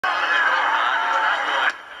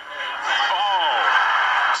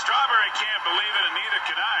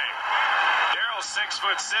Darryl's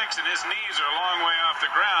 6'6", and his knees are a long way off the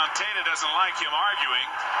ground. Tata doesn't like him arguing,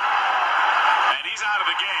 and he's out of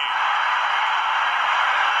the game.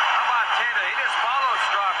 How about Tata? He just followed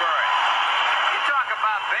Strawberry. You talk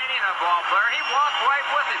about baiting a ball player. He walked right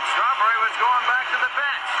with him. Strawberry was going back to the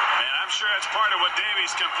bench. And I'm sure that's part of what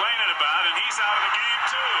Davey's complaining about, and he's out of the game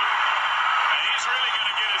too. And he's really going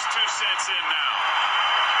to get his 2 cents in now.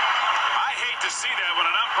 I hate to see that when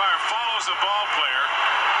an umpire follows a ball player.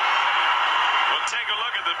 We'll take a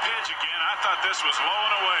look at the pitch again. I thought this was low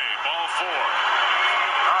and away. Ball 4.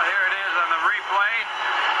 Oh, here it is on the replay.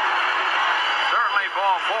 Certainly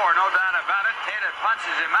ball 4, no doubt about it. Tata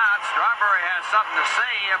punches him out. Strawberry has something to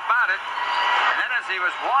say about it. And then as he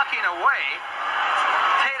was walking away,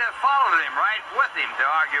 Tata followed him right with him to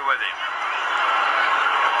argue with him.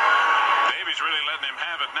 Davey's really letting him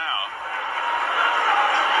have it now.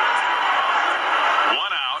 1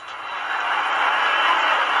 out.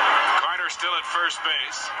 Carter still at first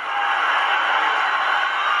base.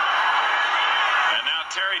 And now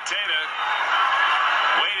Terry Tata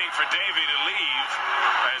waiting for Davey to leave,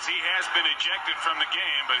 as he has been ejected from the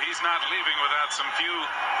game, but he's not leaving without a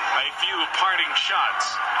few parting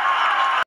shots.